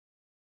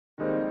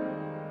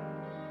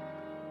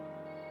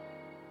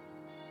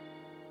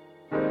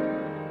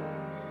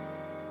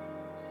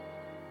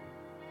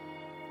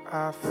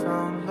I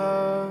found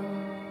love.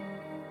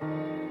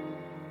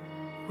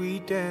 We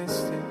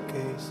danced and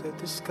gazed at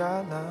the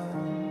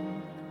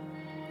skyline.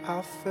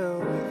 I fell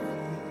with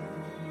it.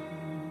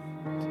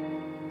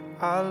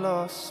 I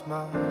lost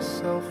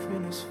myself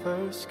in his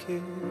first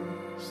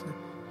kiss.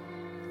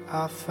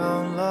 I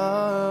found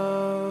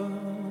love.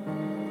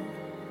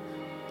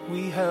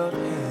 We held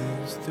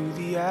hands through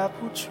the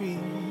apple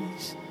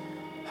trees.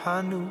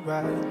 I knew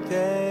right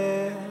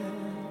there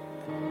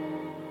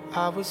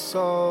I was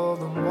all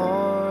the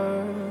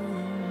more.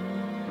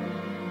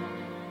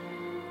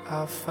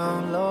 I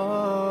found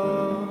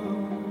love.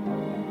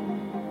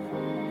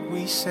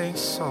 We sang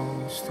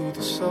songs through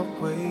the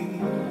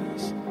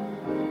subways.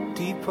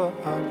 Deeper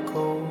I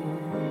go,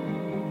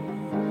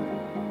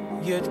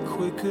 yet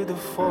quicker to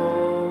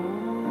fall.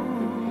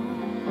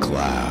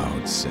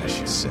 Cloud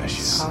Sessions.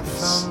 I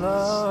found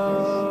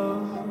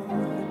love,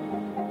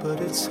 but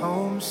it's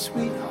home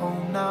sweet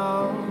home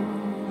now.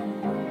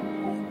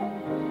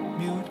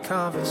 Mute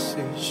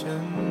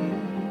conversation,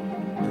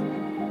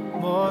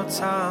 more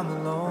time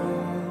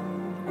alone.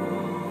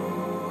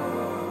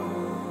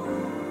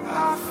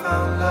 I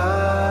found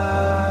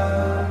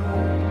love.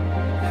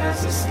 Has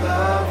this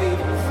love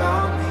even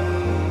found me?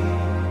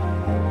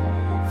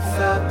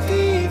 Felt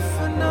deep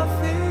for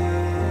nothing.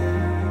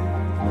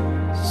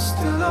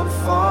 Still I'm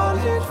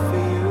falling for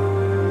you.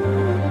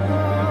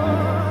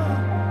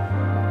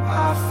 I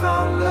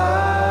found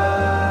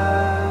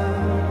love.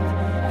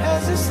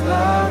 Has this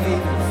love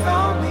even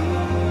found me?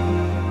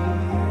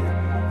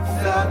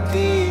 Felt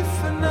deep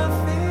for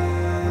nothing.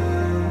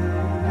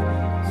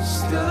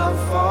 Still I'm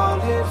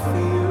falling for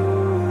you.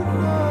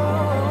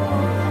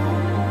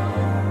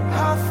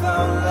 I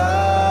found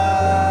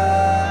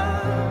love.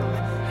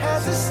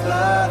 Has this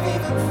love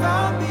even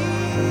found me?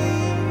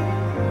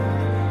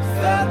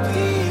 Felt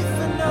deep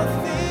for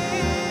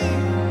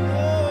nothing.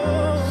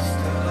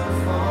 Still I'm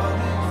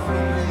falling for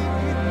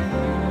you.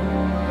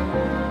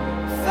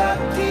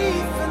 Felt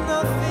deep for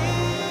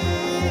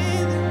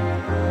nothing.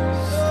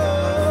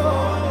 Still I'm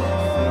falling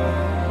for you.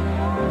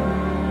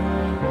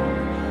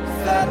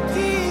 Felt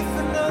deep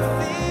for nothing.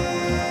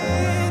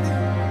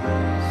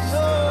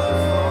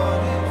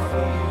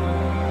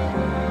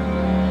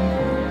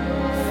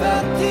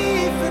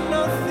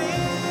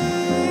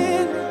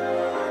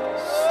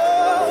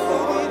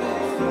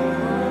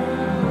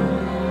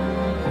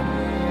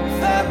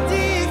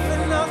 Deep for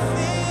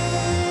nothing.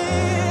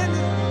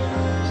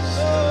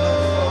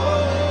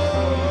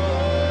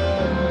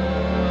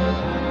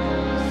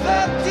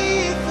 That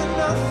deep for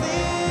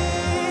nothing.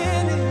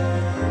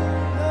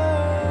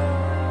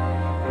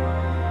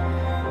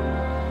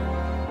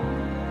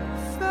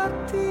 That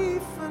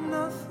deep for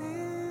nothing.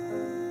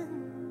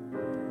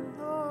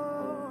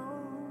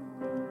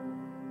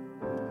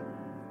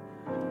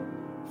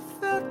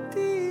 That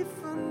deep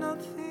for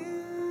nothing.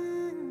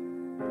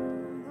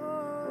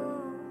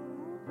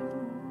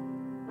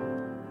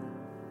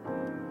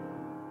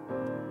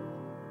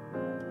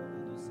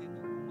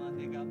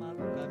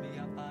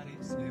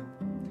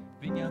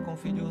 Vinha com o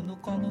filho no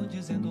colo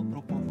dizendo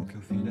pro povo que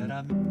o filho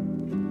era meu.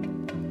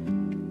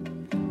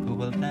 Who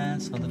will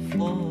dance on the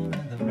floor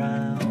and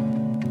around?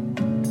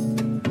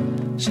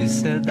 She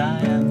said I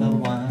am the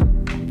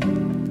one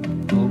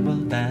who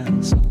will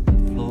dance on the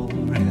floor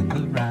and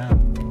around.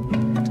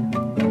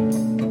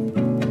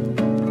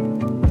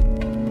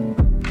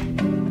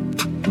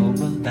 Who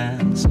will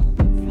dance on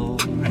the floor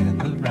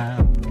and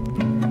around?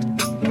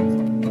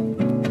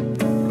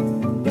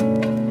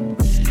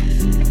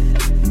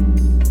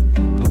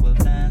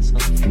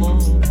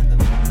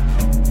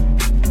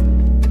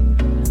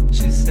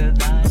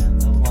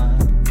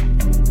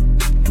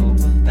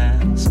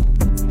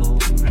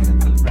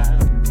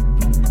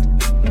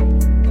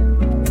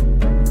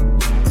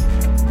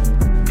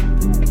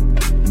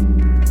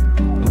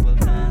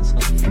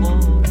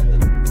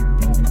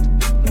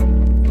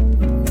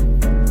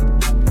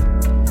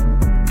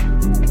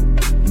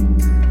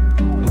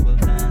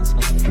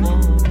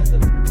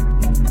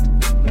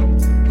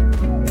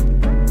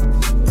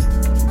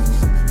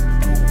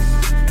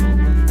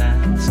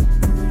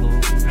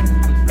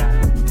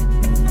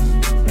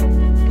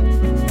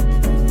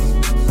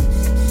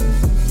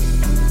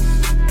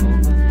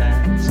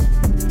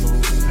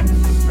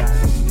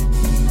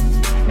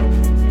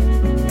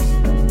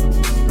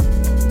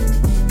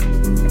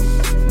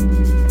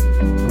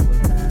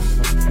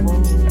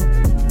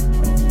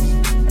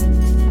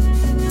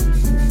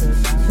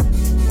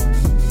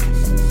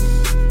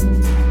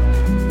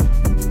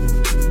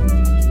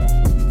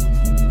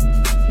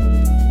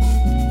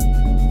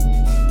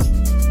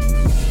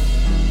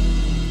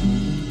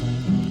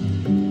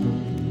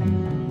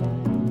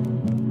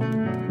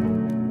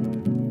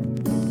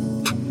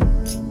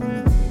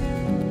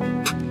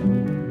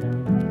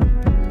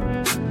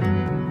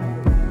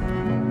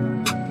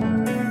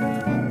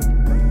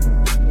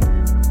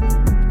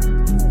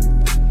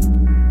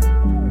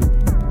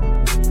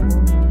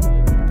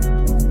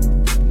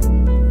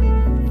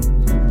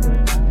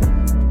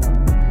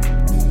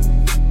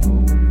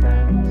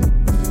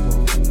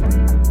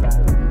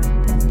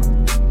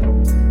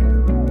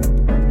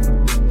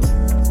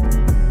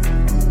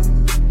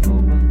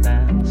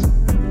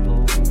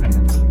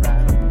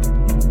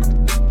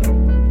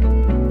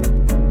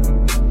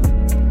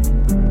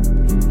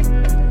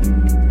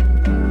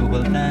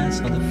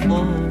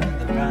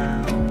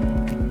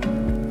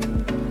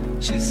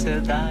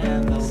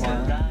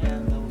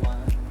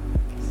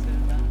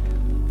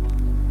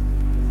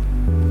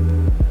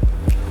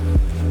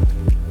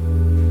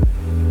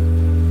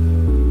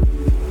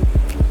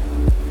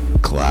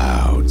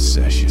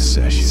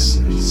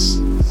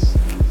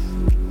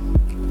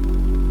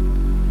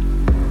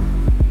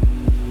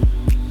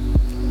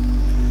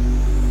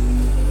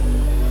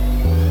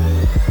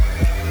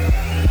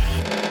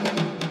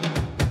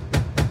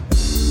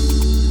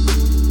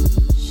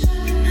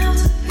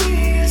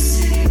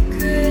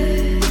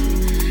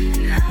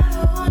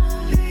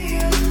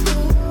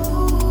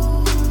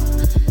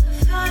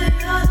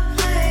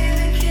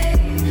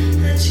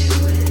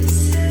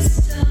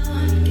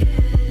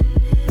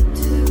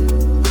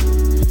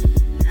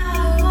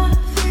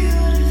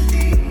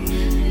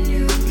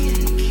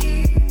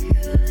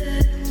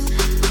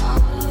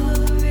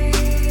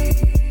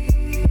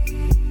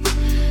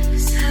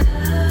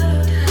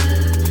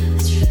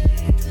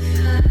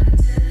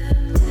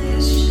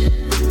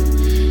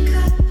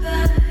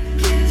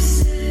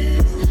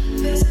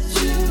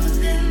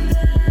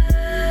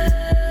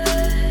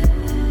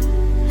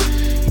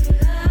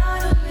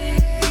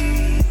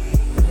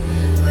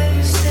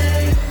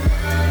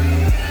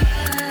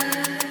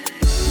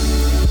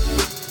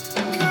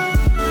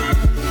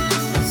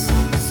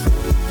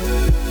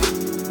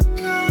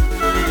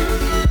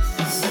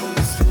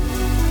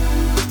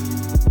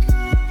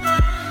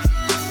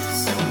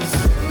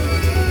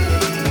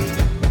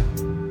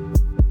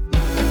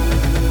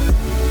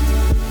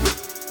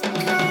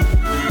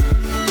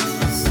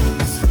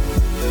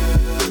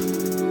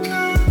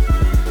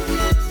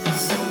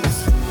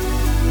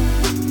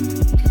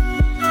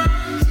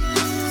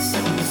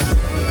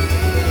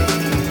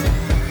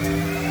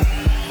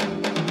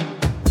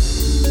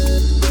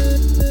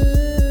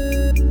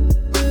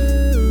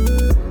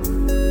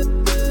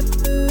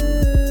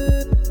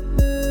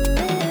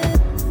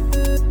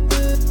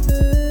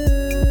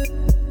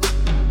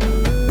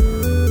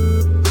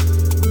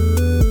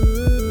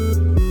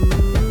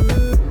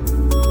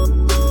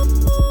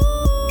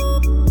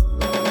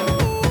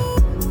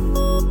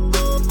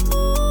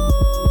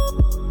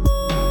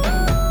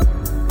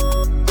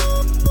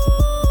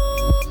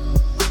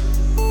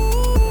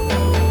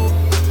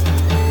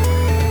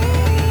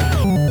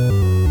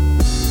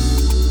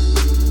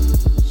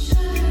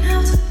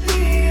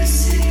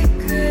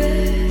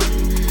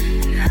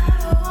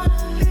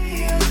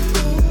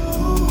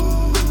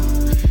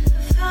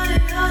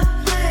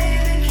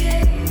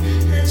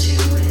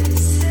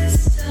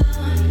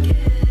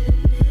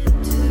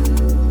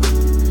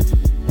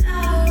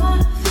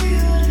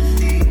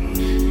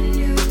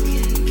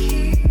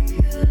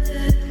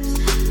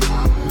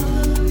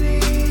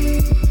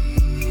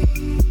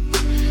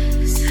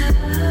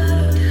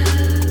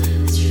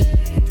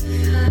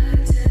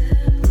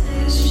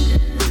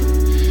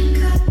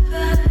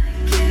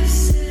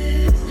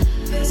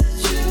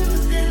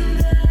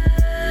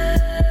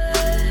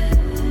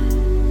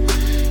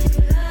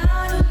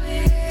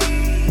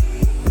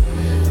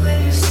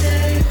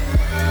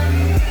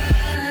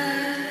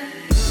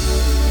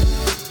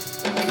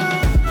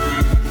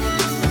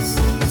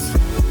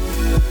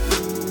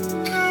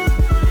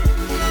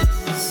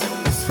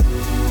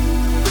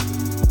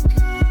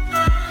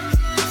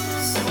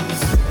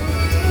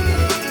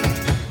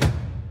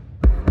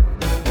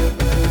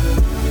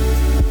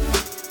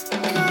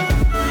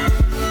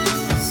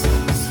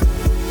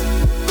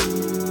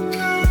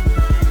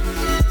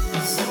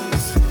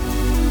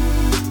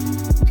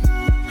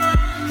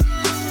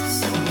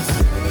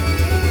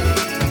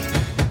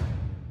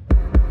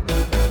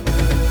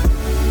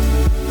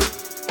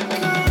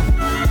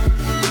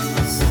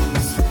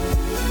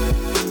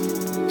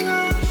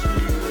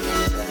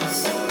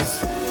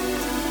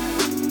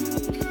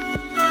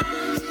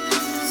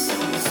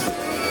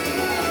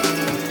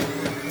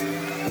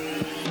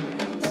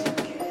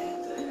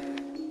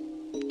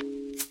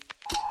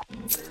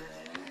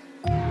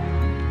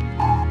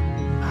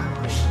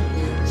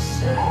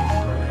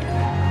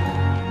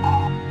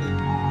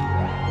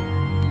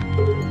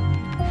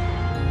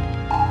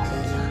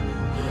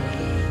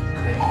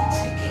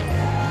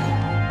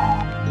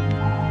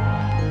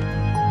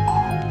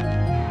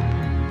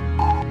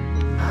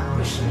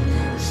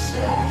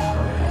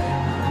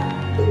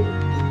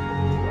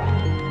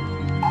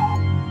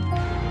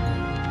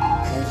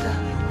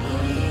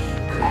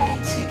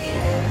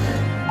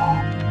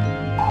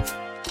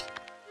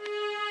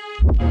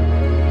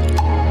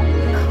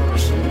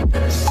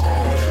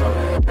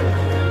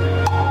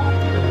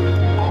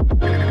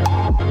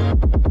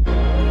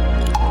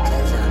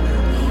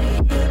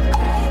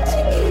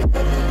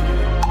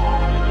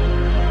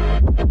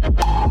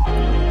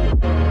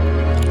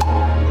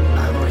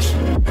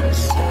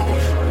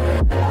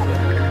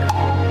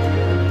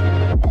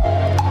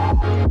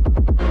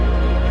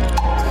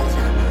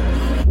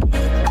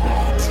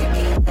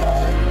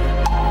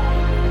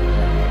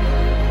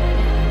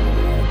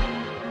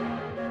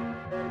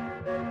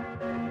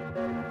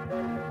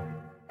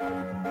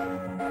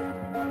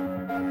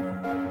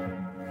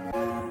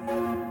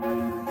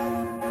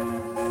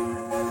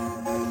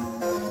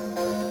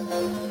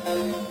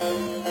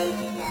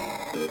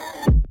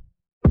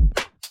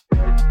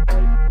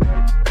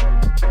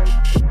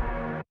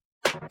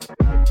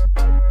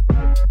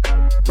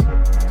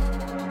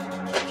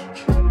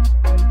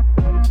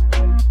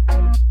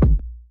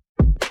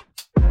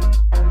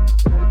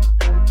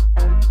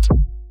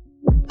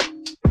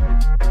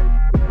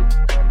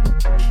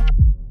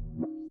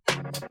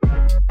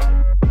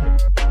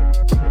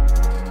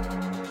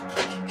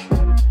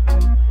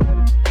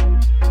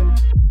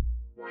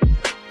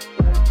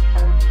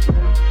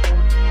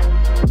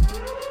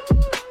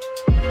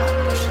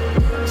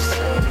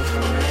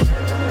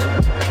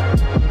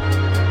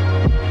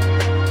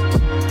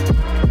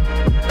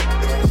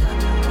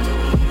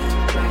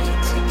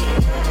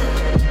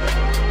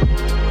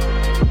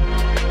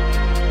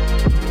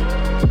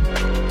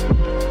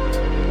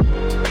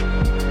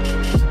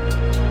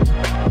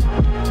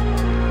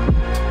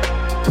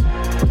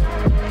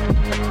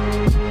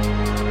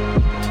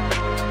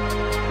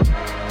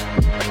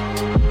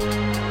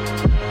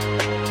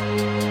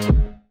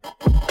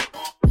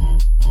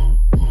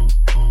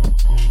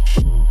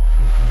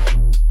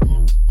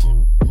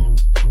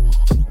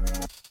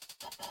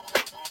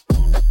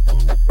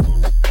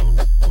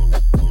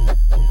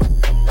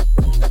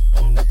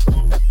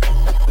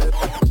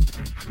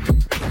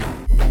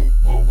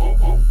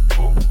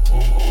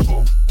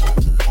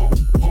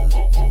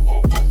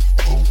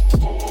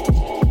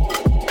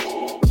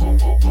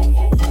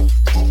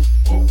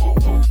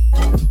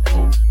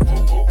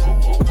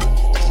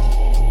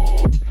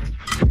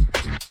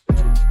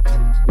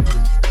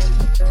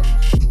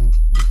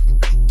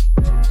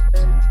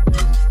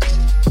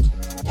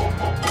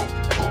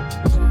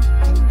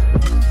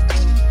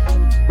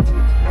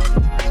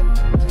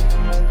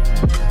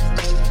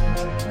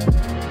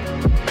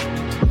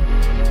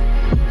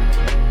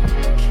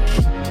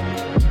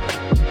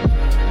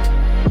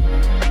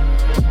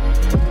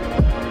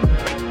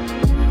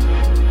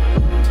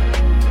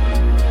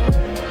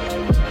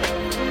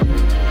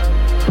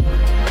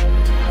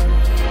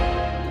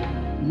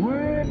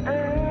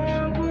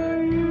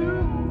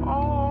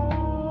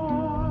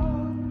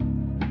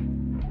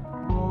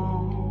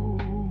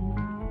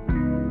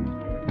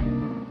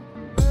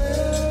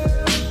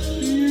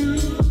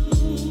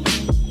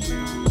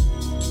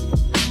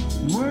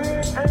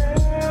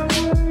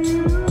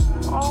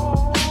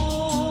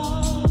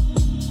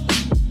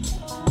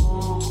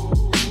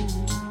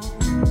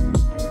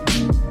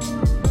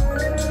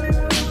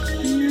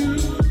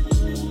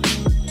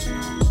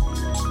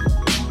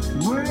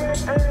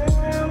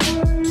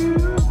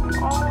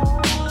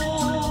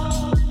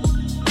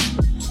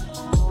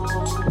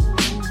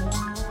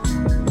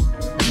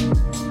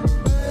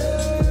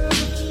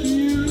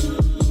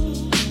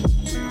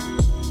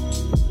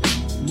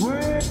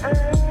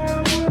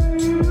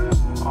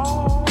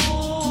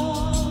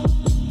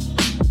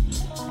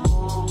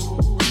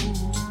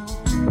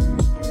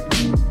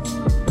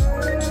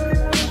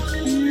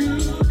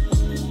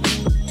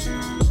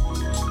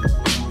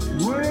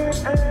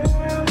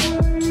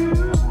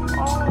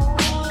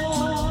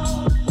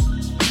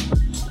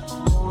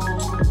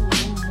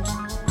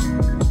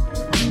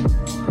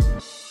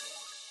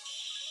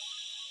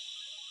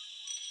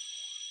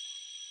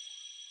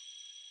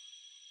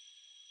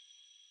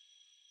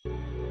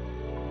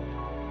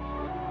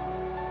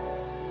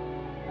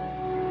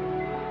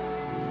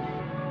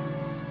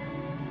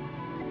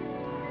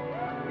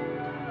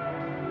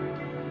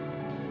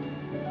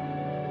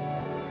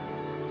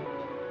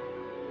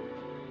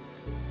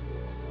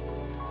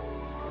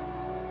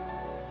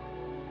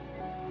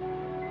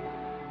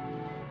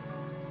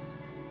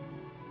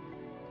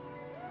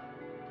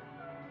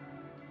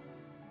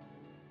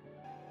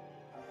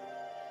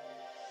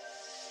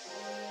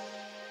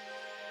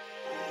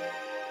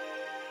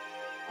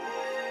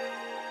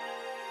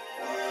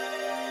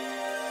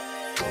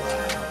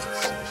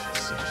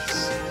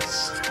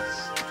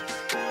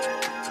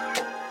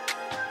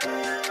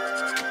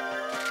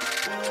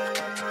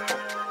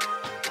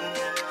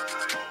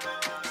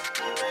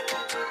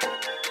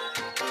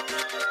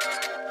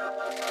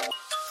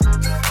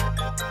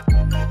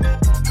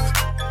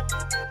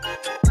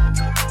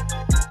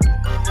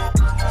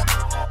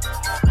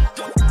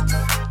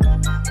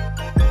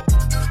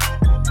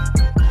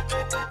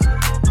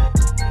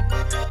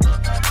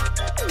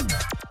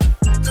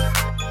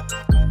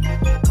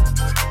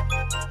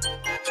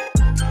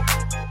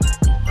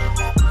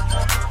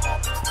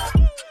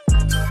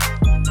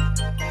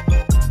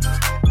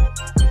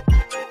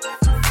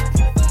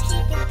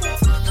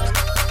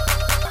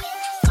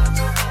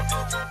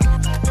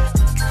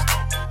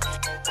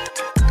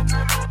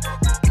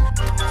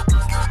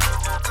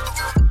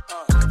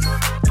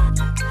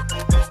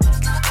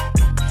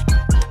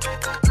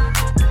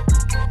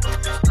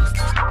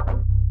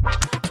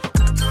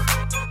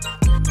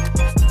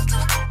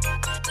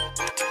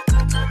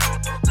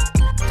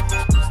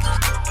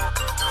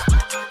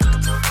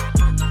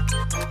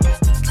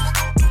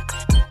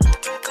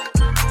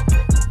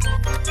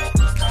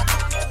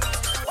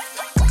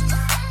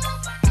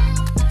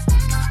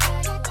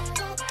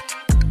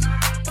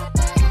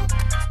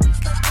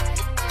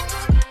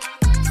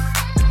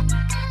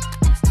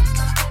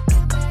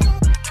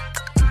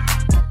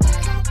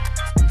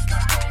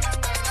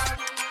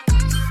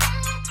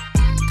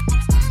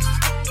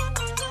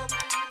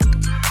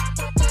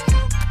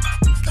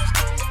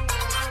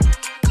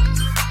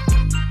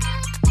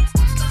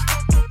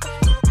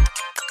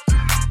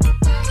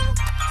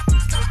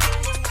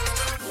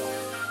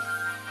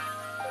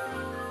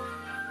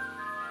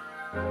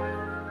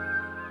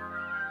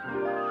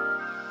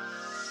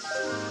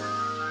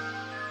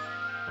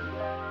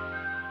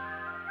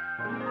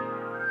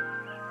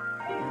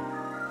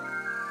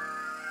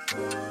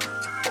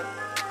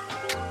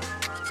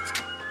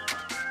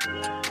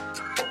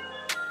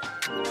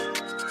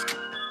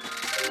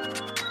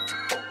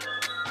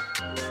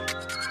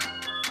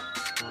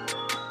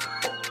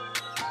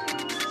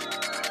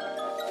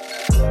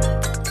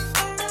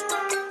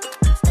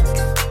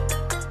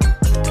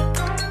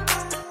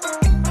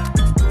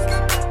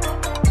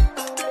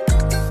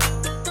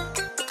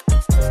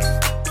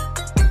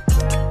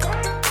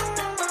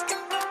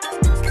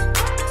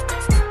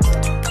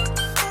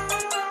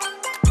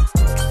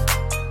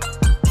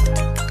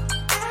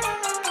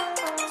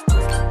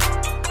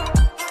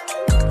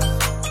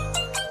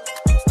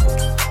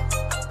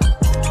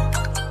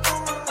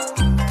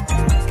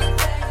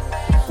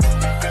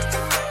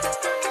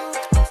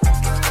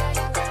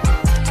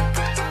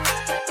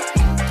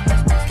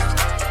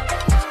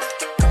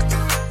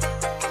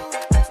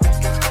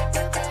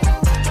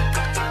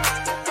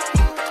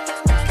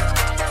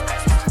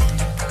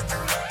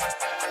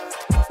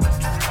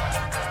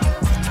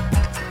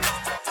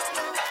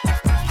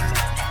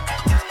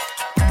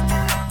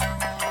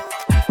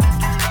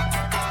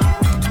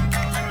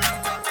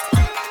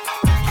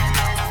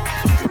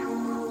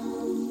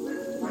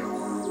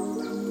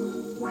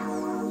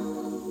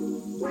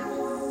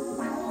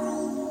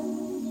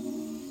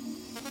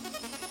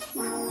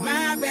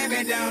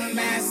 baby don't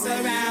mess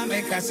around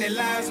because she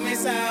loves me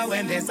so,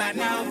 and this I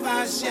know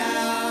for sure.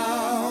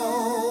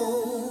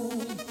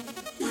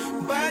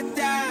 But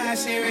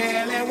does she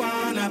really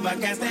wanna,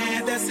 but can't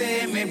stand to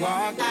see me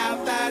walk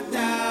out the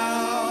door?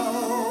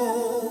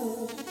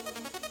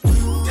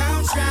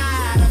 Don't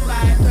try to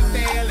fight the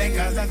feeling,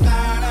 cause the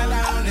thought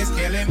alone is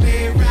killing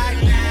me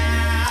right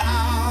now.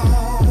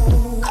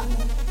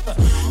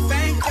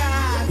 Thank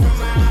God for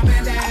mom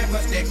and dad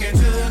for sticking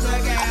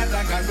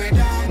together, cause we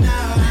don't know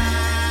how.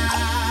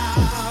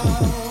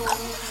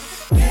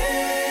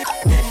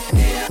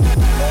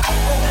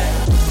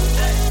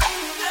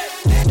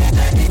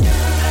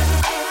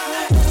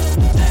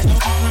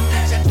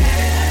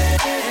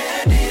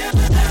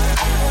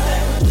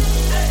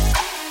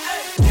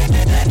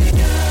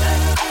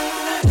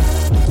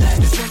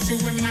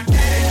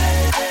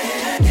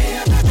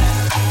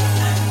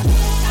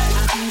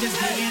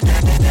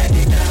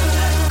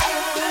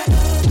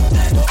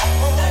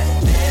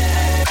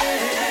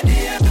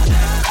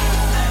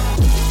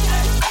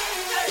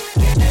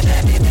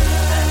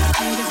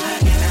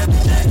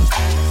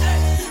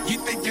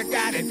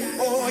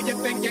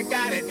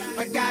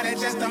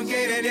 Just don't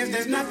get it if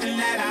there's nothing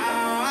at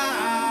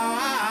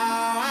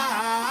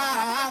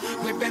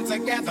all. We've been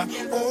together,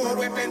 oh,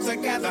 we've been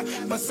together,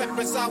 but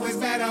separate's always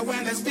better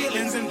when there's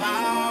feelings involved.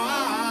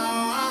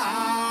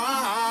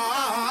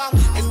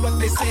 It's what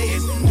they say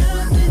is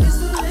nothing is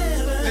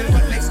forever. Then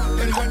what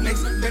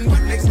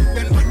makes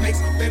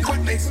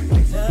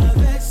love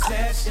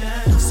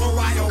exception? So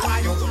why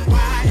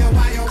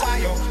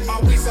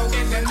are we so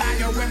in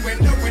denial when we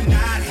know we're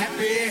not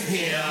happy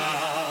here?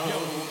 Yo,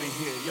 over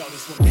here, yo,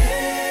 this one.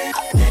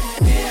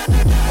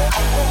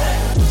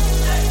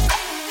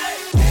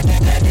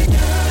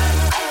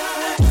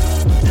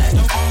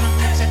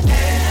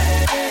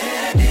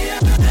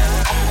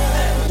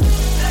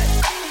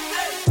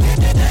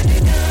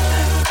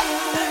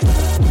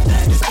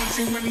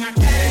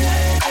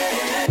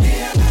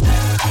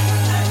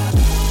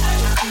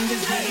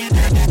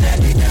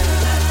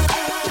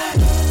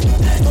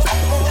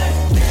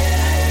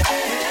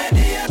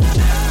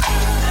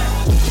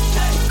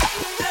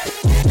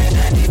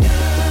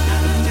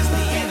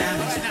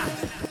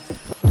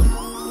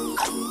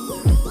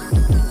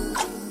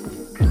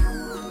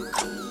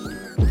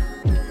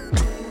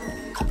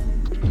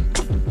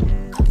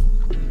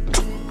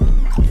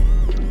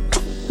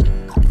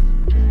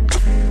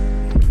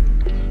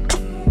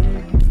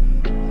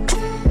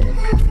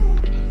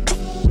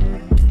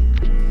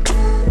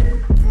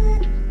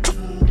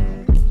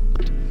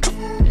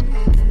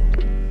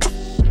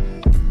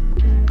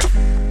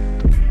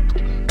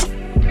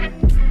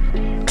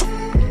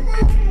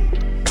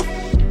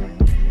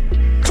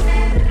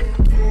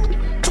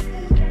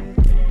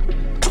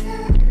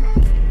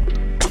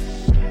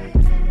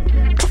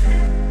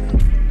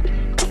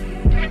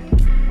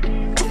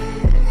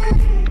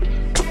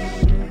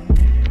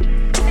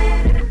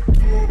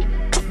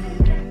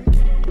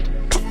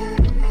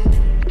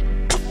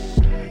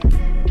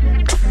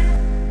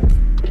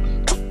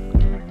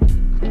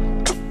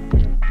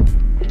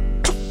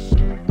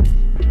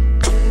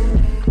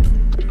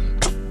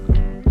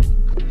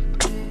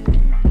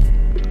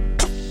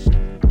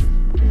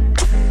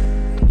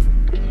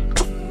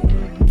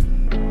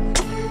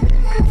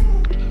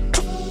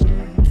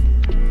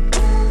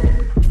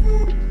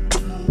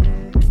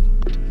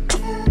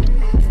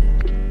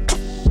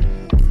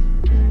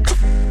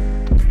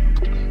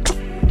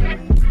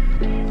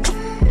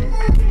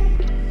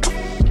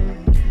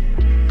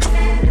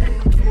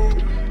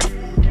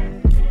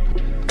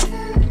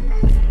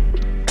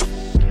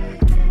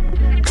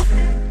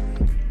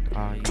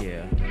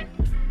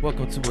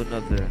 Welcome to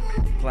another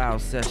Cloud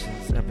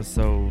Sessions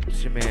episode.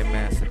 It's your man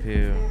Massive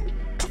here.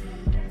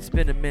 It's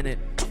been a minute.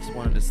 Just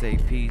wanted to say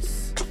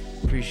peace.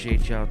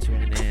 Appreciate y'all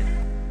tuning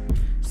in.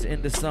 It's the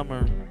end of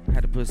summer.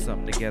 Had to put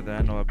something together.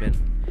 I know I've been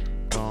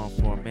gone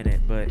for a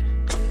minute, but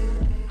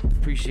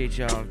appreciate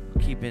y'all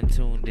keeping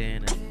tuned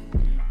in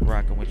and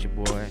rocking with your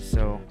boy.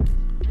 So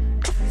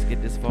let's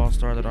get this fall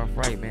started off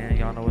right, man.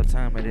 Y'all know what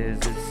time it is.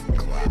 It's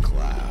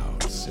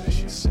Cloud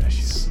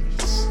Sessions.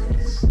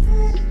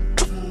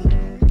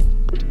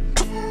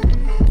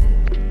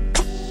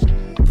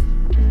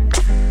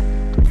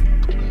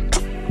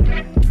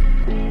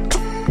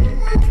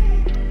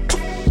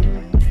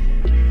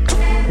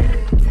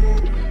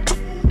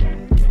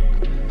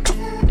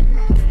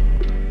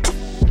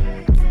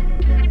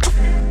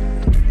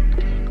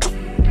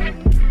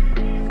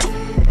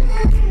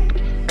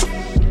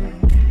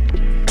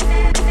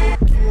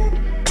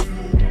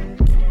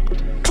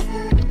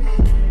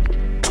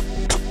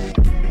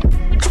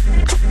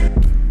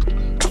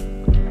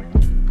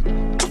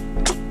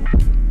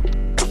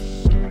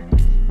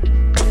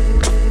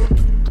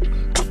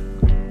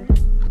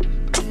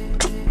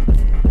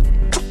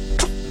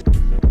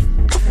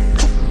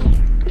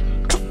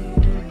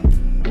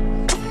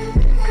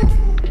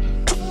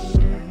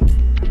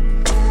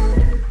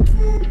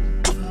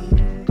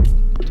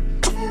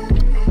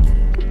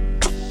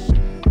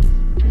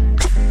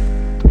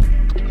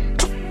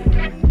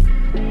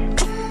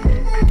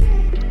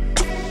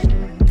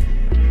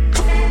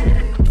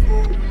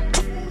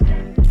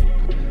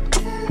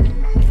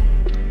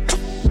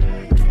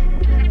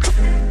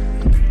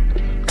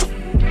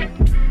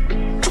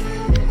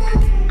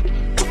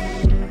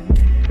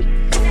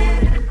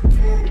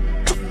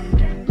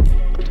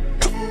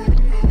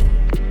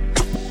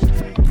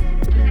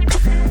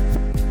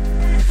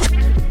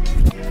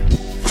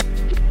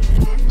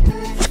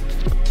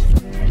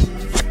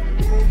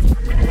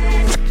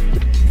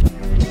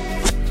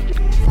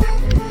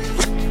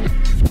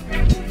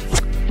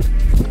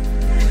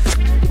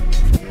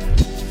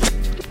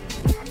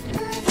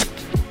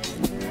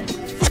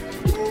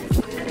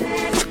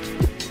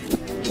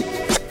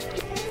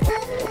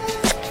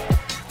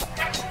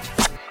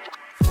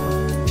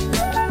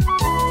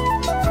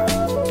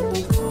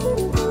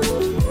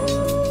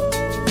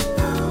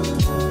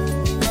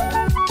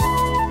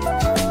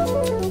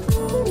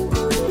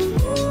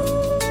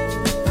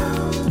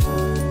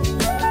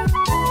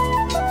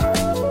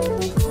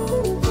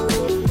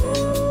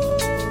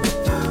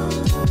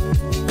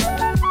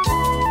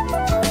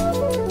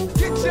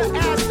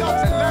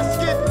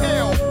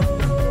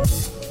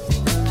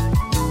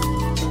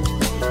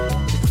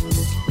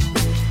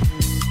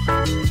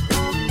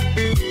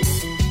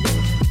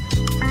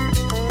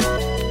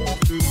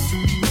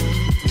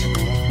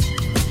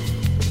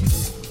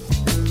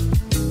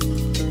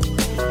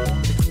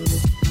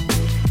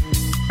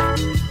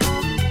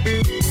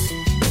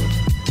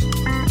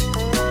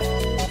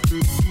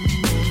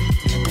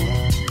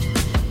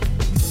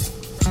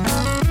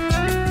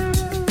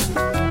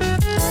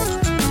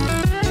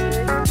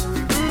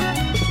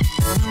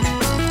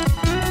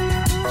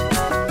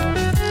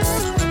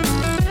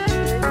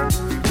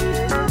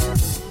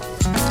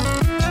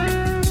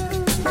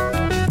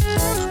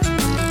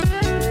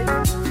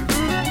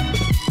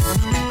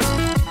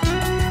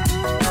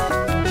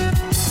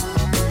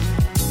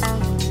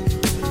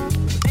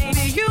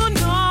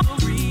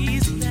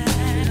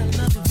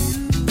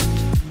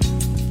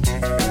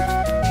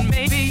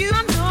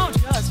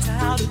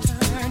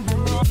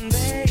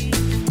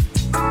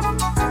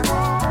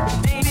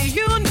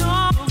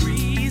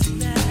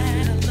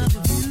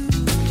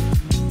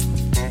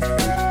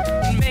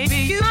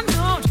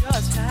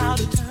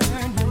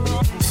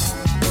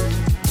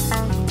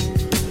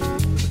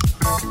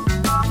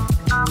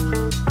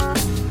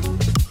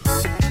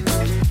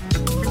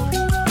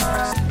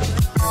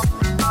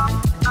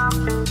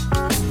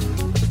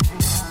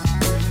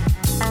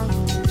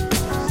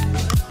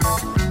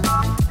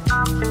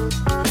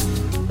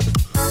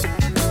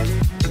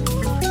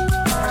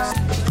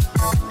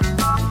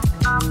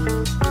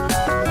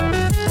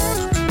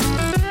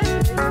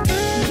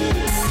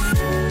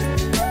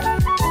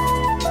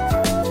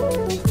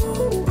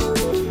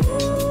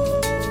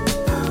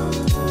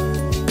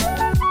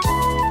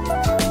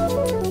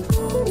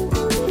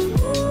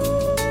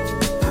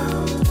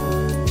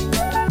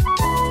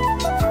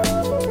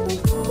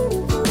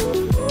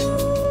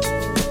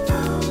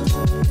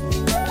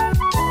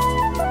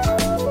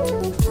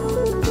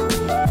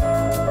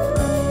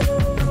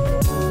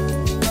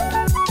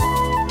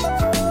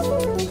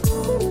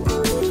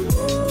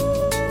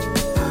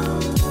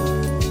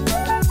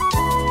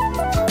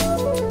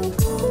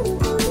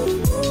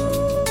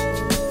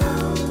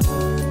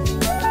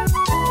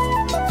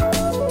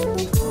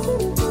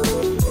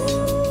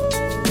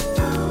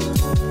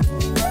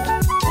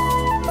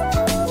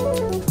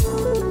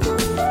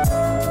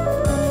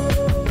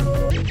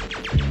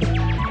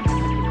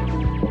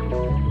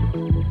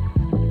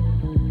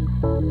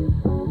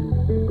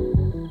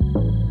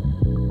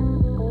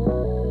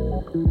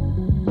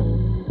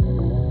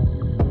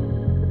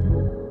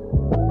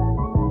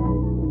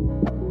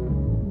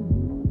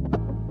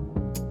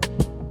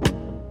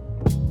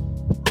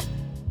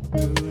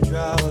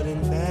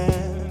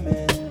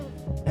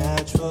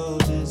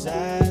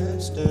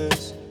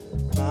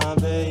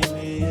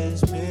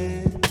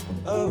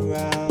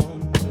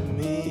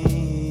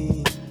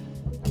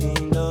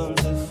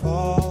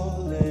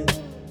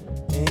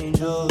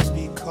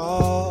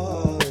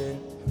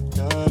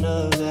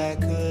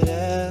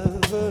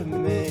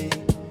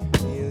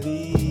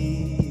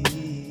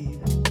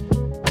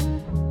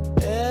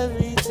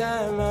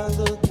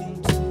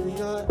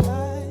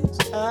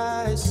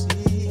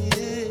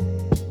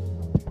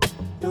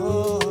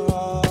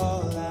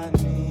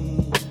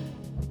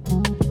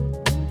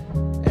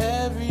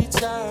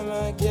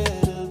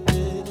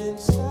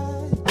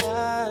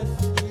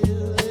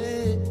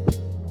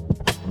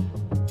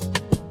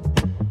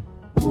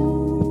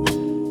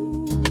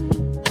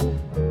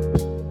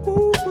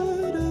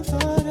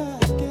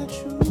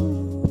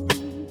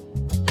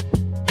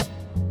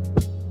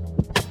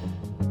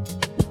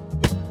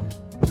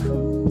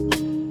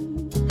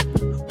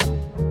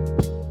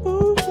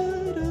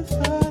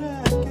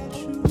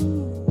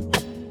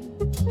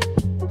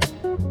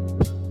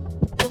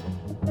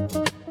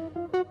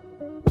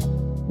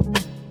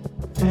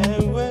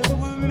 And when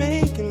we're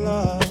making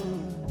love,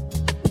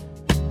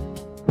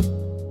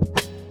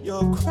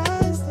 your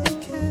cries, they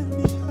can't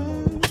be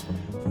heard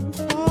from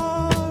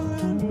far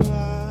and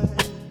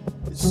wide.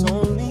 It's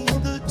only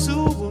the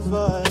two of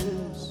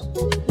us.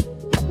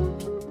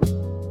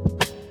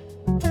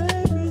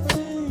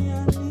 Everything I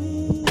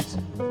need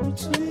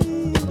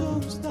between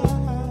those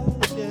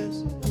thighs, yes.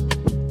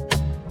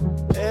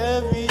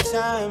 Every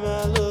time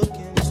I look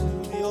into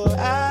your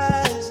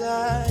eyes,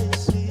 I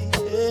see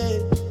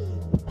it.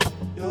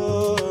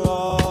 You're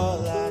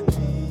all I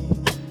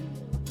need.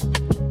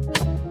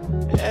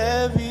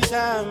 Every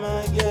time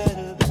I get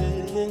a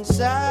bit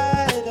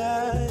inside,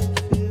 I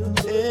feel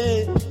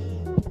it.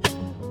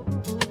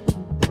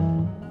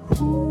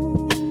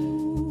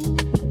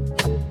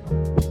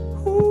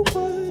 Who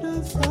would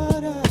have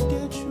thought I'd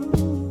get you?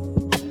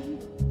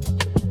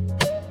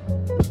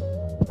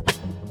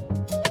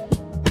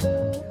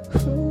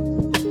 Who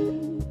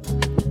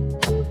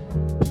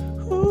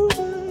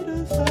would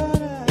have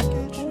thought I'd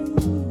get you?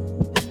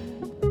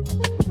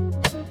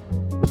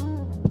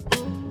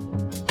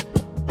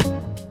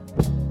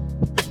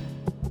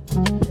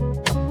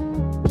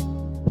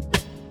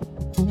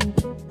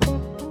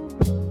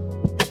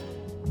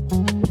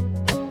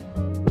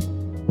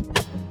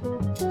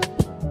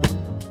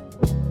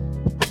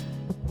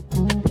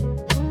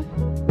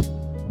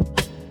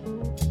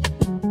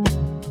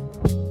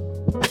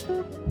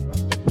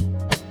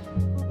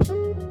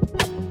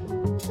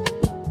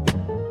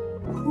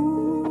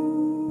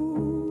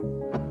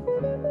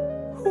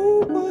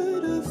 Who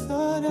would have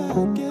thought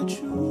I'd get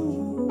you?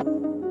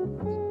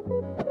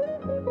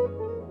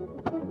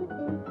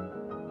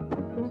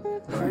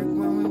 Work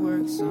when we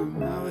work,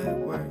 somehow it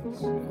works.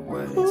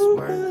 What it's Who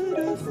worth, would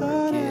have work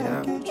thought it I'd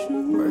out. get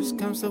you? Worst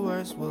comes to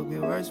worst, we'll be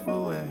worse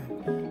for wear.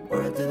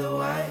 Word to the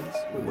wise,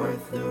 we're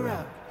worth the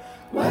route.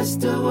 What's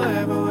the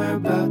wherever we're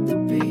about to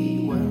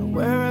be? Where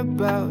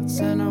whereabouts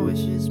and our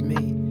wishes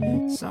meet.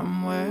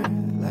 Somewhere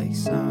like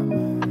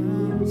summer.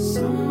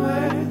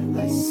 Somewhere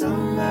like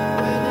summer.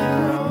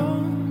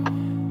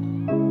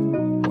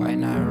 Why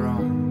not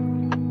wrong?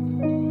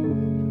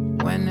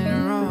 When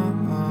in wrong.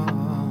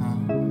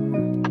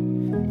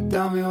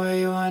 Tell me where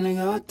you wanna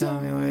go, tell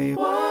me where you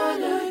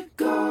wanna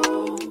go.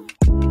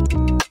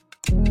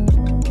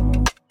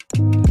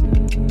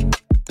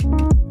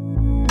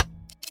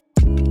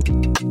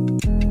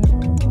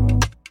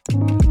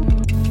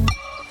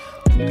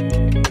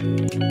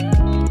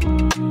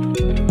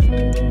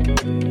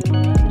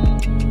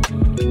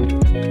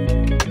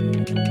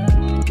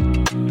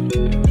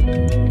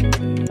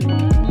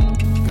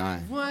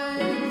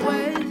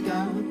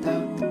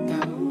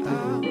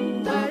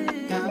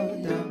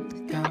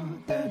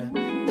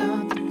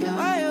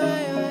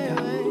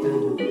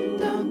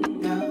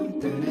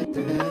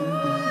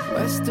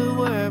 What's the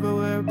wherever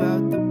we're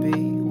about to be?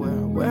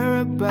 Where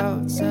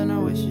whereabouts and our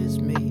wishes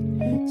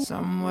meet.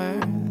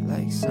 Somewhere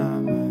like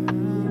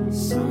summer.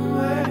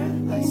 Somewhere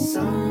like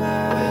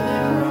summer.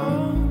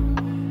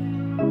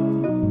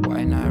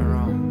 Why not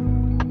wrong?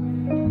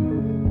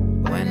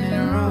 When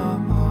in wrong.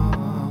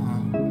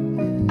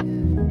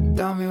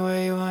 Tell me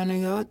where you wanna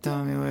go,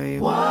 tell me where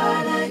you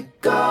wanna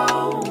go.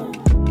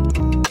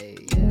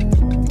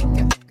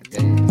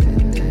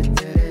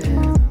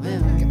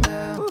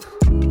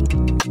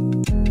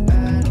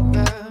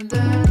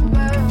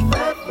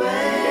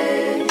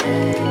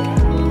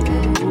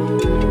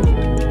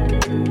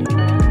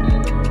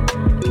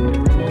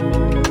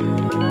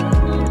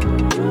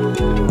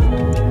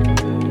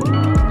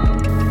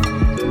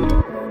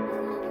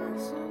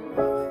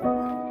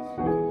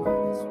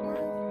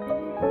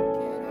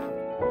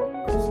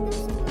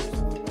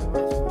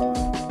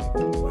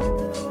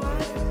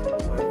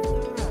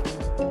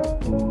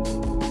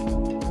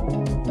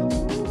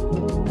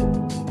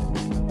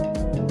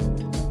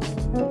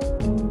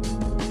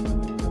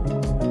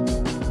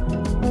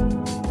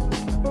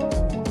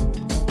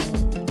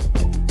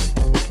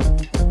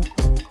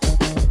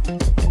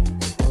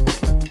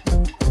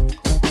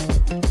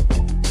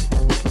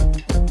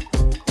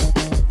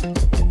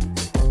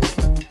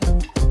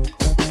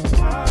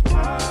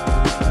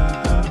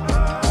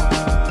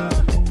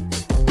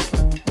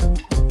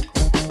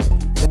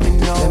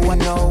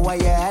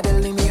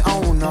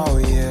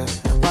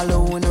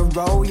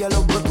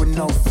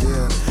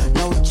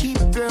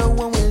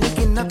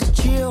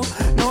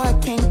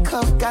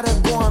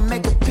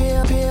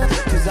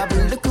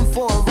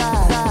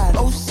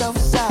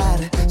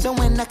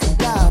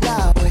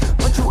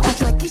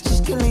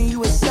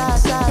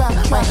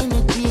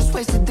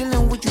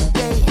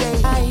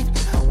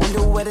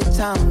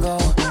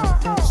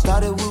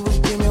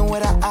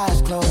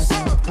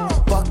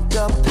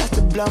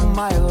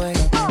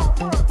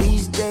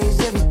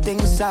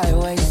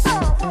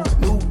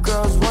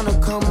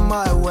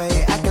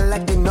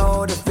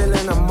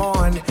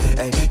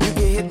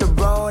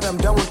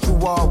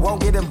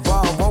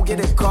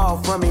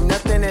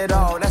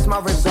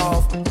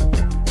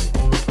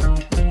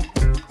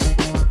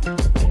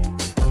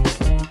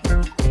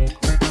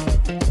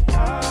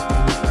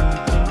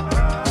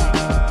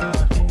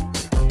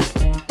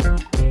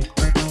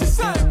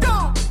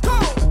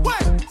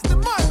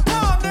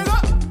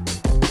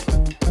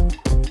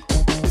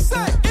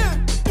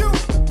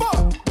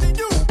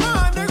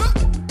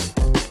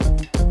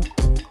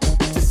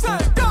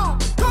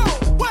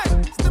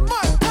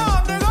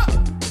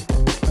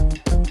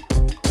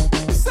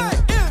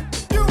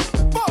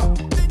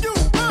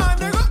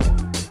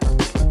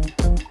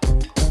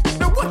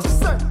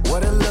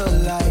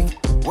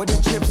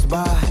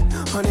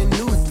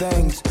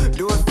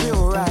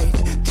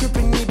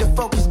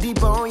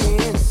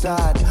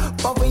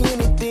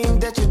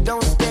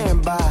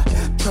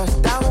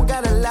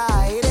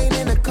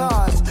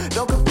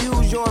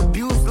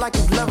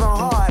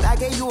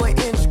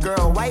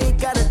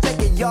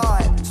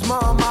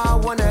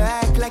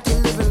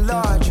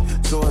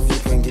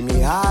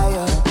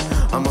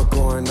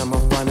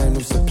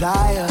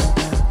 multiplier.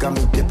 Got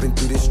me dipping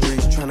through the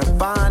streets trying to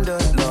find her.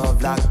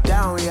 Love locked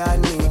down, yeah, I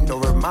need no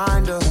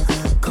reminder.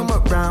 Come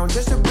around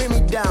just to bring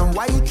me down.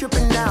 Why you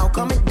tripping now?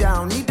 Calm it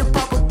down. Need to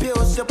pop a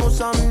pill, sip on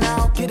something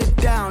now. Get it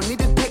down. Need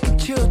to take a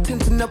chill.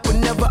 Tensing up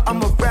whenever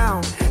I'm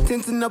around.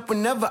 Tensing up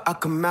whenever I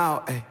come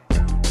out. Ay.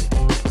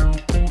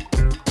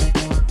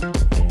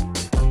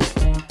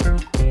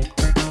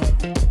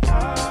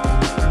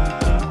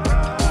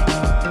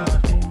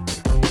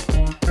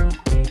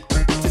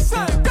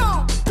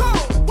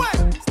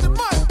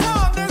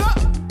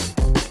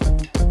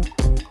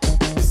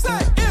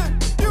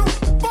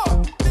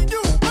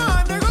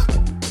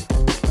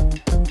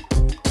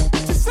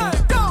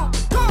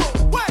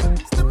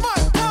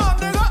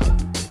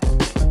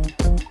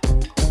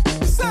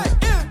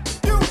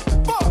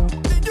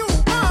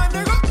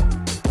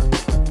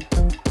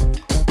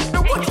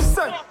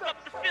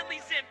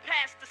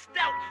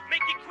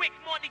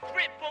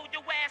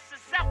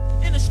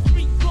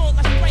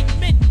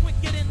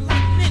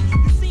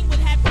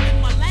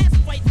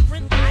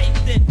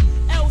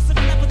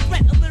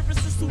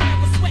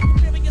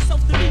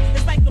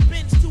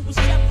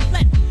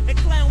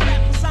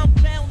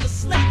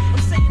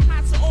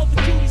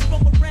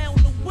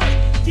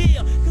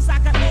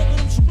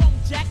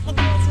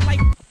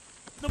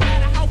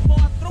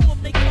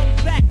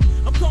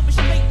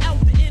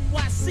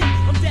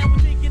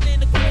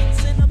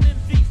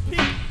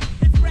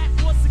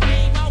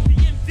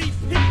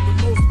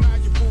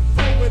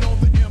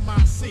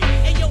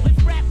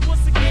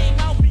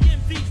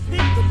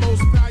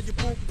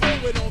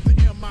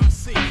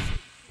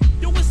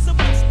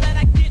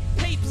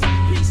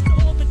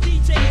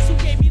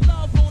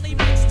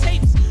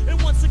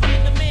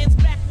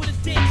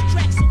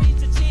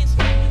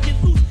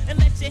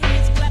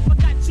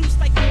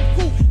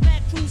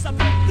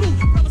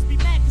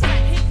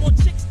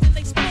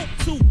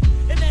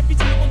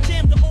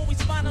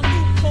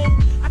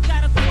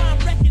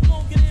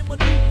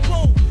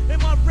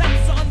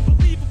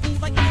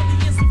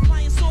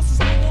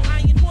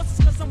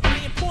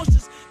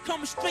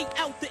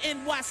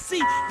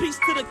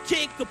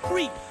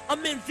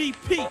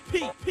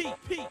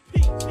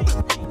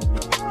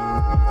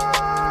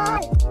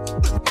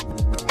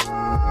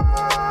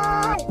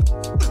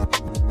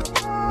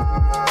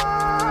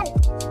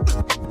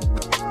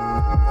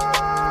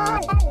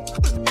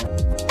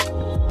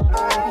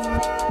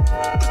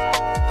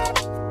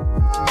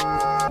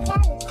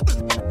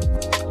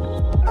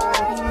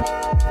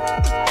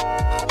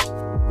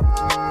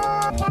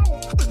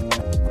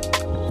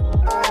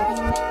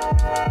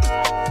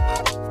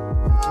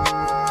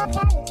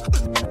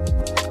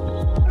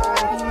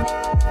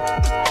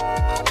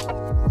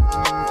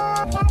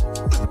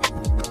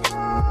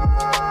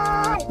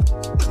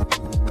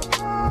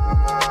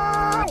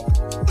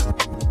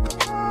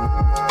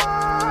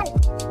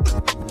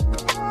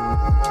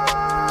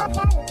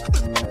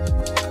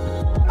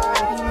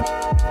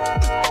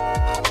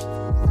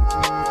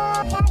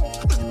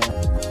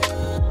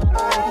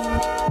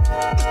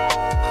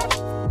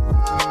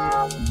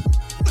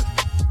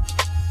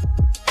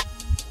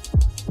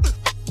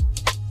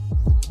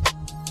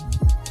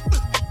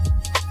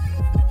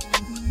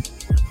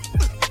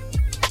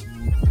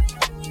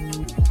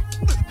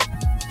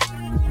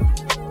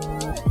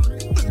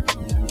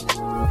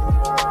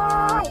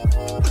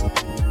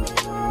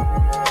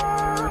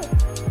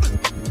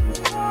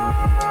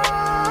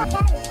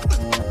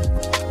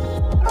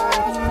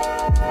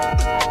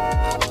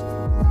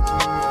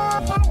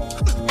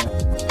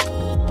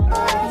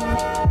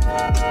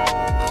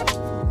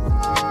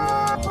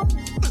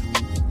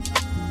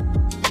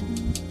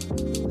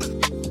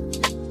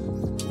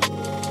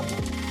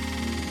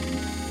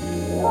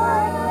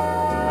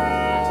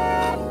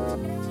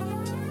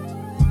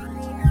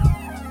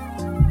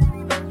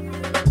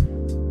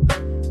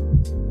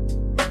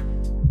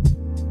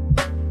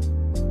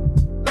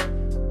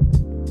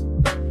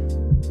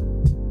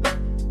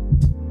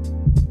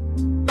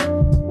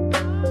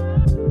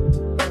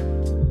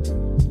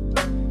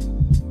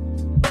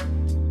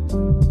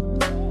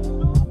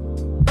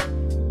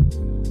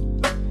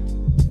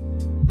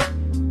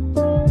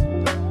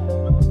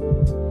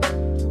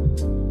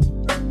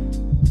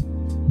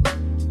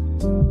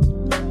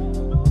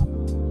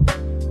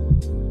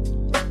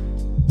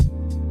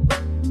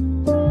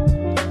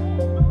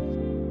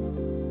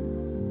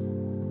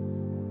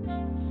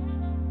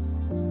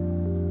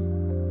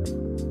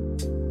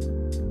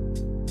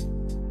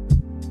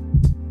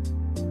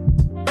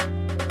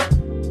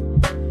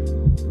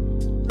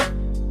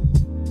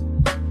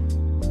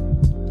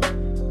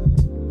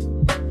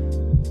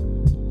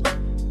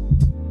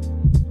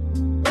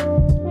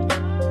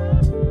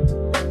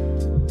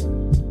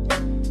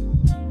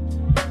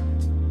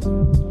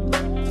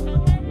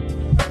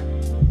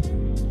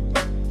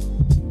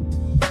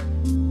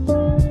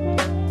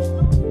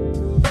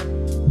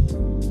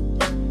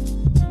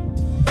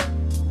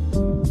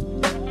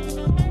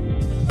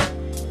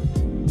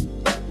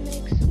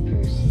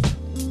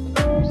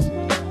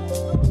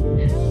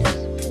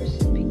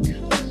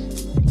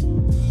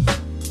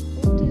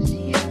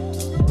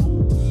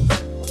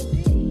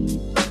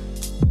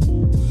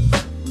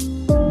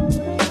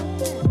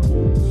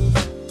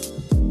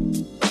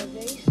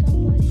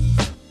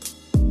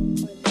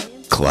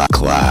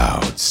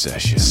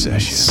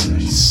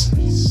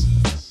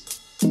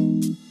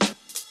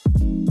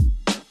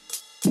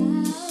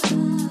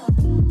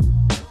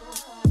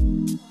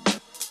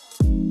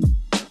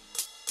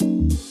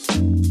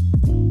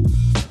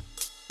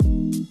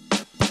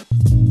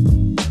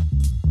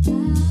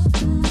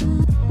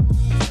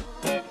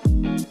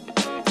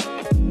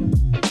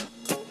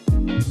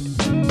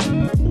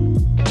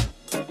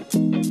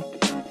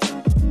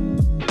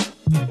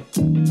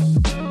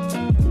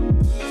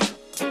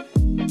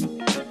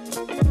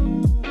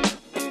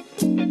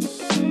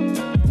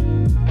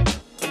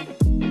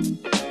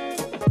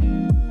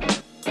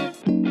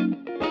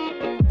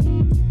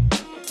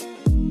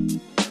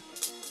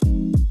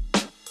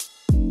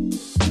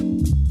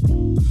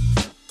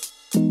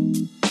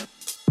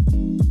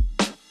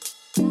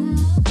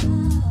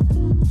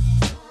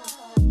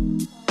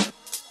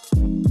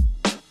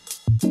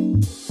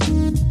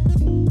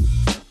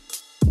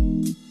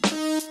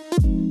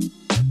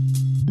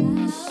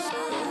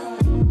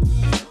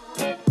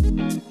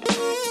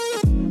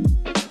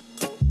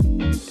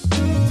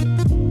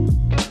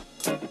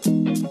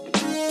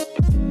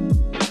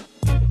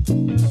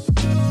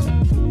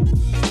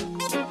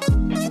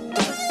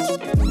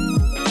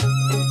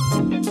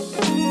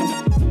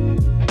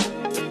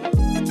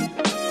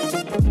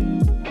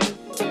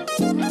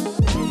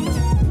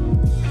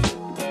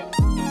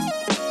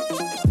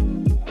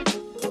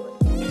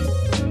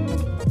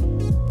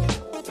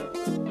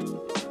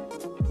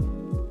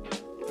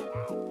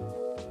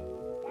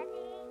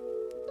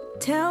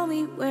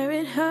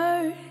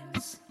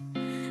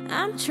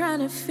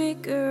 to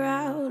figure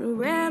out a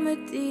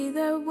remedy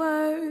that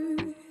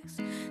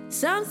works.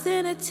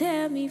 Something to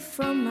tear me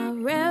from my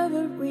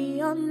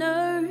reverie on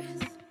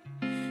earth.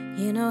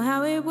 You know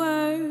how it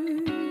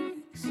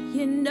works.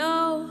 You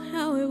know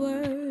how it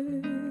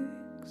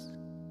works.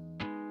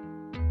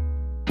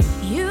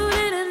 You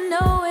didn't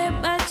know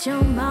it, but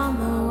your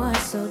mama was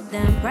so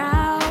damn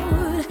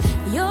proud.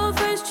 Your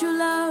first true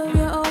love,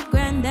 your old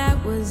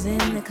granddad was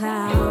in the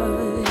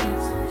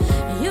clouds.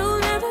 You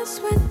never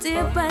sweat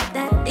it, but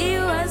that he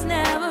was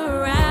never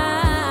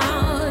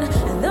around.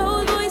 And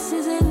those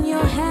voices in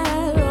your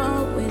head were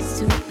always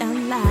too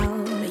damn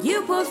loud. But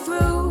you pull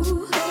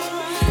through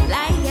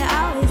like you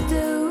always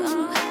do.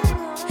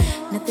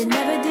 Nothing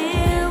ever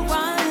did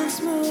run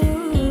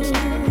smooth.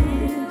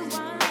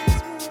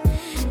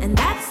 And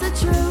that's the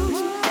truth.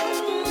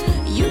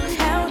 You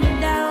held it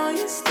down,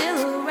 you're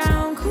still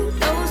around.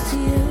 Kudos to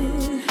you.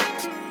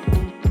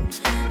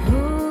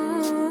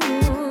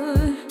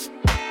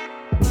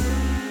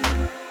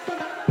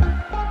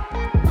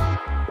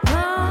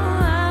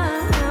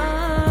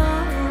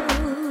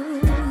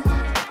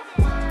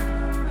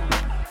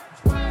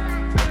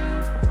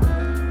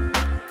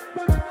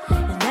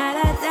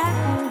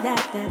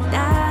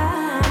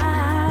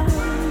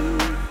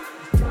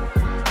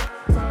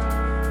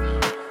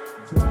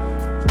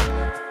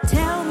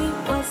 Tell me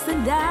what's the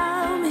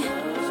damage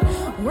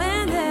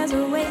when there's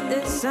a weight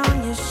that's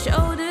on your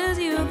shoulders.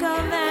 You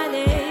come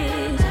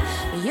vanish.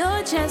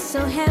 You're just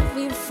so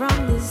heavy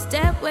from this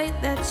step weight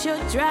that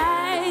you're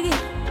dragging.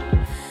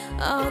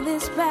 All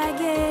this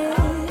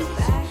baggage,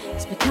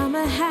 it's become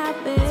a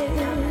habit.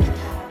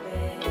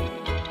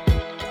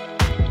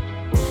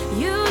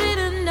 You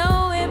didn't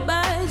know it,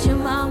 but your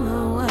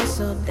mama was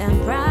so damn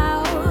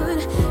proud.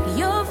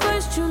 Your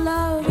first true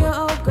love, your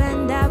old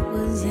granddad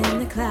was in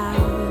the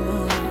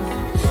clouds.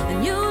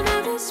 And you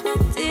never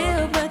smoked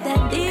it, but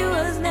that D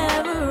was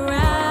never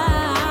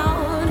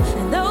around.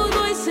 And those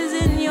voices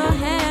in your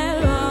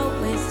head were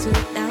always too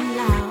damn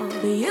loud.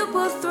 But you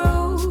pull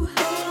through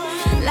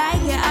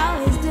like you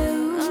always do.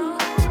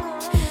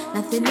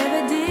 Nothing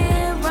ever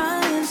did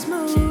run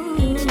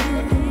smooth.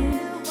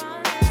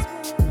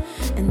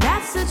 And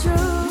that's the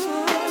truth.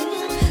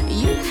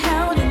 You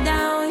held it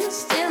down, you're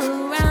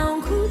still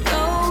around.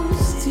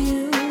 Kudos to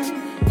you.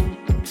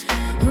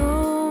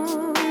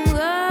 Ooh,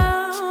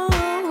 oh,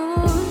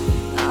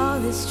 all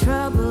this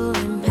trouble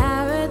in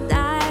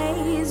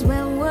paradise.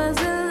 When was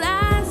the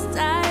last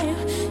time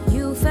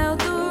you felt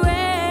the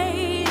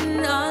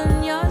rain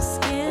on your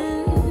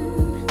skin?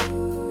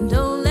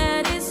 Don't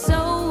let it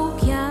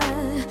soak ya,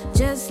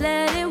 just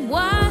let it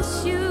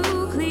wash you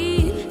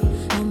clean.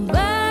 I'm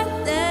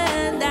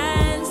burdened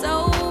and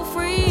so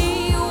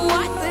free.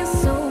 What a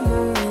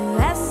sobering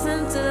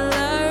lesson to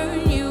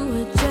learn. You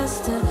were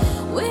just a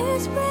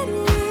whispering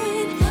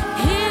wind,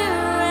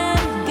 here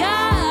and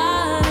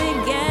gone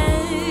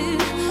again.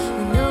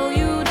 No,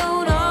 you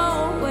don't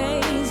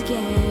always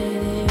get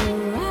it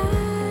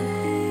right.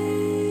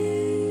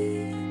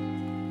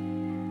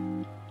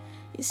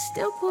 You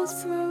still pull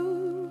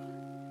through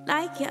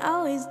like you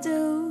always do.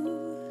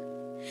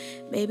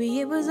 Maybe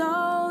it was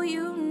all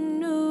you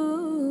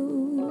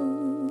knew.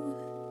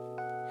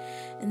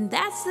 And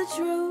that's the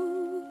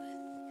truth.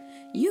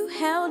 You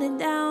held it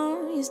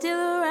down, you're still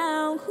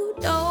around.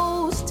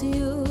 Kudos to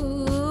you.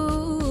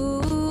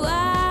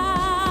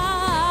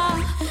 Ah,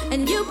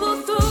 and you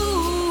pull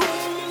through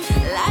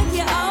like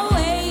you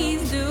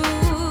always do.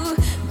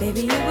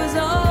 Baby, it was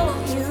all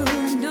you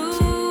knew.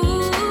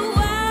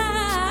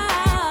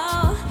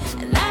 Wow,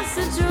 and that's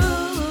the truth.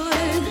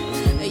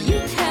 You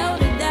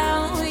held it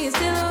down, you're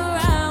still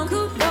around.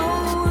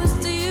 Kudos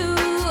to you.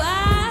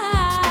 Ah,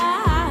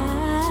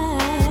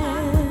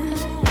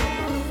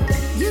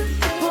 you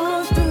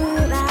pull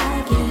through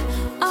like you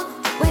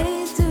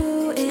always do.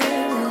 It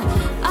was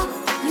all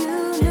you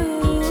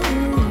knew.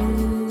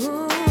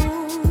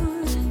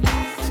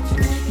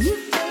 You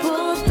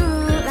pull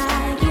through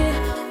like you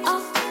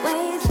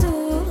always do.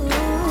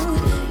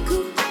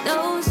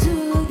 Kudos to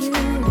you.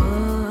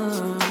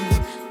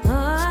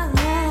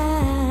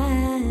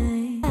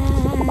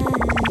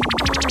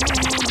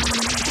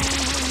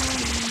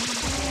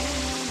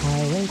 I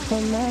wait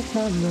for my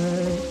summer.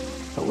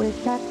 I wish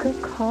I could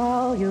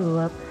call you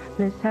up.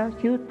 Miss how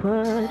you'd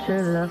put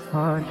your love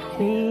on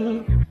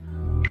me.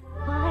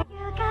 Why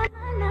you got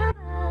my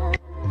number?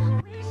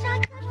 Wish I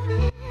could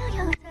feel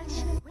your touch.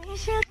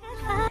 Wish you could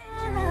find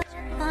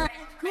out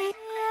me.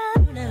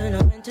 You never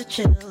know when to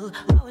chill.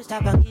 Always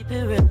talk about keep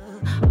it real.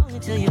 Only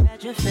till you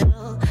had your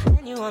fill.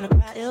 Then you wanna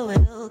cry ill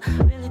will.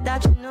 Really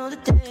thought you know the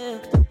deal.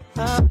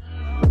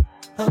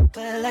 Oh,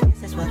 well, I guess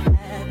that's what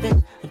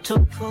happens when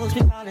two fools be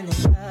falling in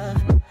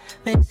love.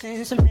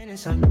 Mixing some pain and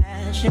some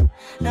passion.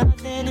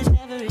 Nothing is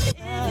ever enough.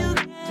 If you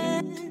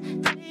can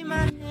take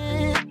my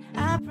hand,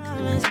 I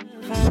promise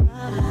you'll find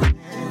love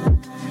again.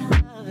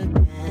 Love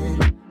again.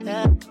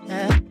 Yeah,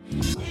 yeah.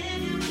 If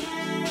you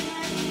can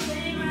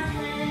take my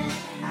hand,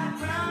 I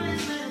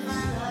promise we'll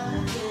find love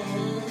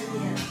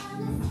again.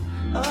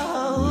 Yeah.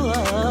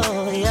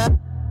 Oh, yeah.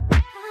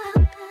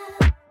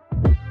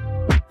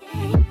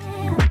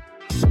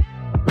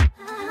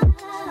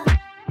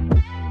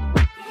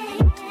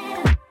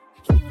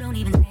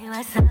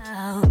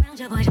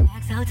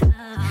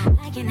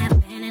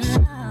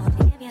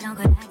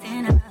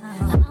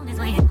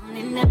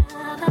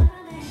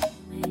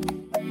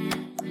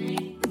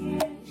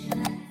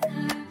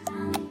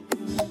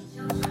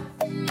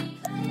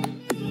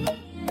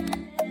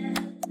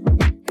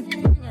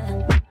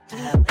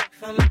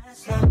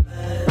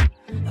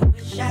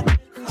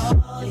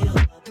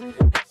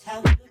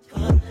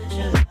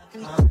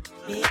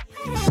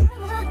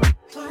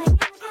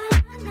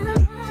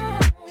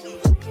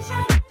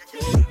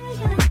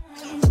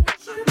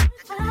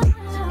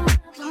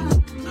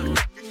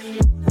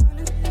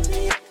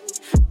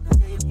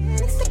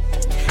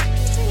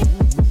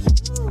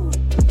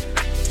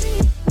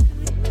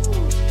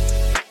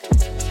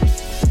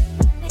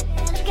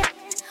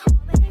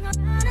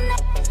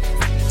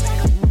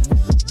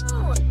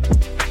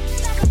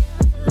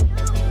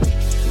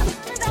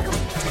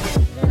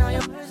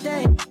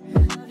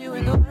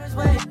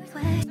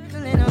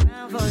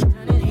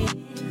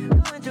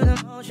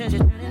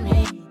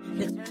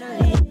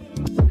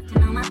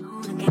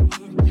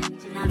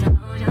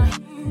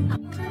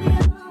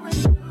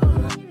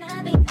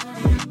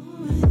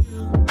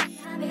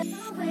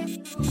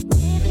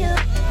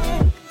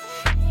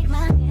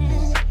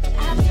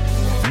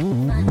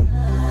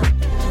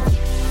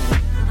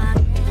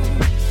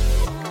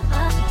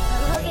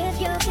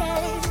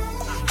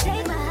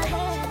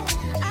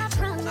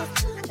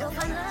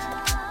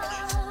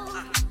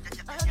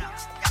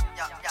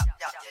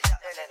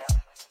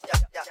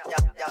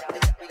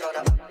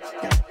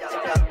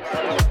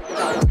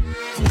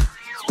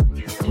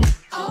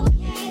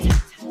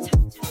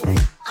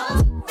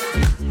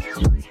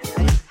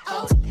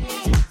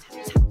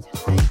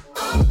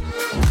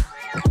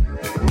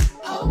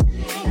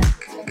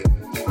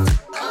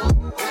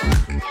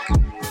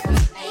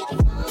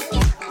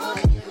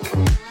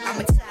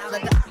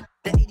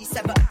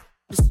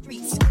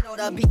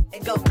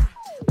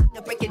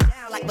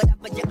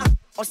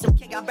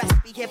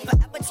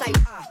 forever type.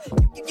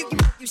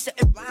 You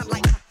shouldn't rhyme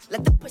like.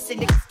 Let the pussy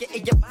niggas get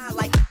in your mind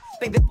like.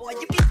 Baby boy,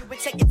 you can do it,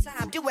 take your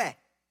time, do it.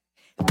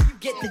 You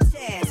get the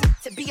chance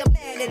to be a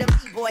man in a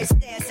b-boy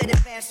stance and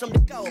advance from the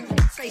goal.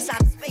 Trace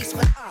out space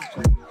with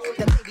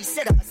the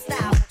babysitter, a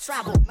style. I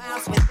travel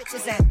miles with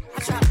bitches and I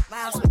travel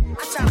miles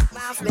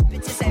with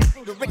bitches and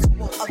through the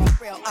ritual of the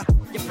real.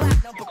 Your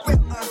platinum but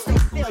real stay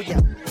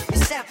failure. You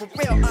sample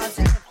real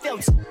and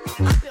filter.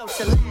 I built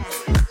to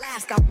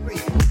last I'm free.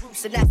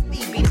 Roots and that's me,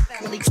 be the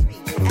family tree.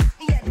 That's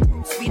me and the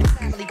roots, be the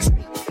family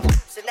tree.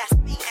 Roots and that's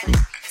me and the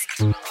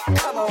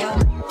come on.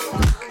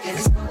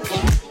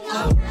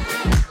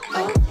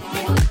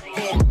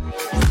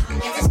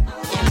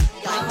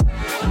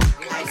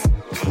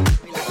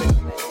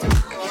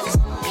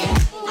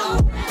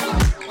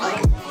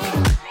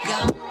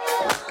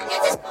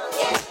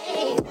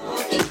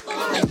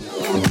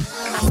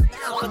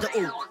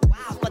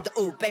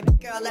 Baby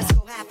girl, let's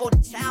go half for the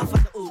child for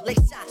the ooh. Late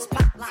shots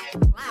pop like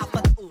loud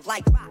for the ooh.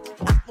 Like rock,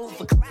 I move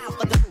a crowd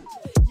for the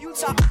ooh. You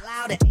talking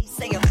loud and ain't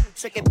saying who.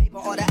 Tricking paper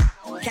or the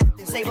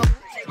Captain Saber.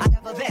 I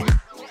never been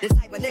this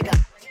type of nigga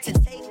to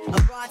take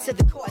a broad to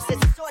the course.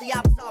 It's a shorty,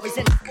 I was always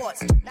in the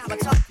sports. Now I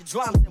talk to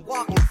drums and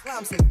walking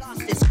slums and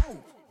thoughts this ooh.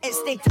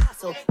 Instinct to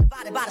hustle,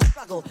 divided by the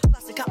struggle.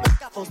 Plus a couple of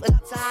scuffles, and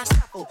up to high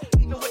shuffle.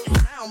 Even with the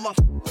sound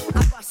muffle,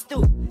 I bust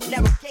through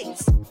narrow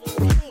gates.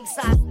 King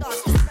size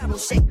starts to travel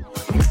shape.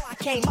 Before I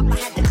came up, I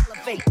had to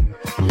elevate.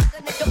 Let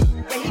a nigga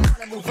move where he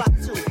wanna move up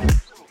to.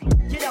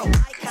 You know,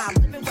 like I'm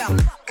living well,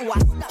 fuck who I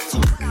stuck to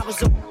when I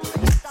was on.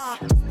 The star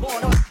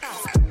born on the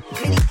cusp.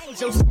 Many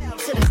angels fell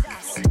to the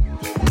dust.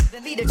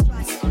 Then me to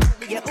trust,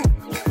 only a ooh.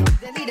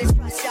 Then me to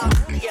trust, y'all,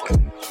 only a ooh.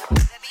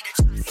 Then me to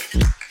trust.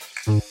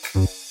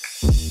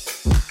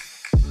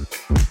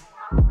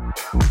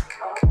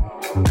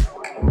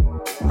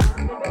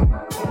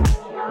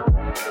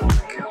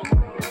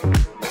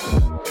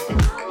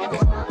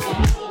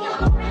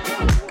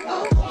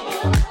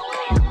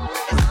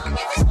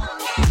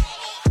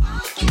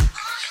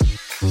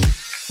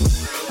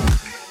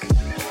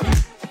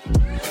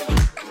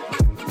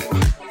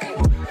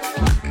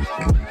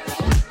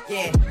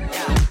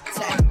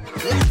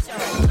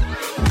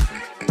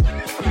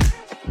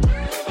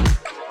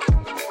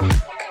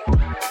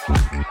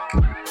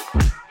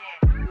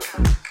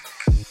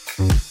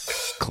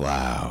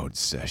 Cloud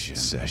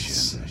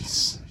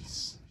Sessions.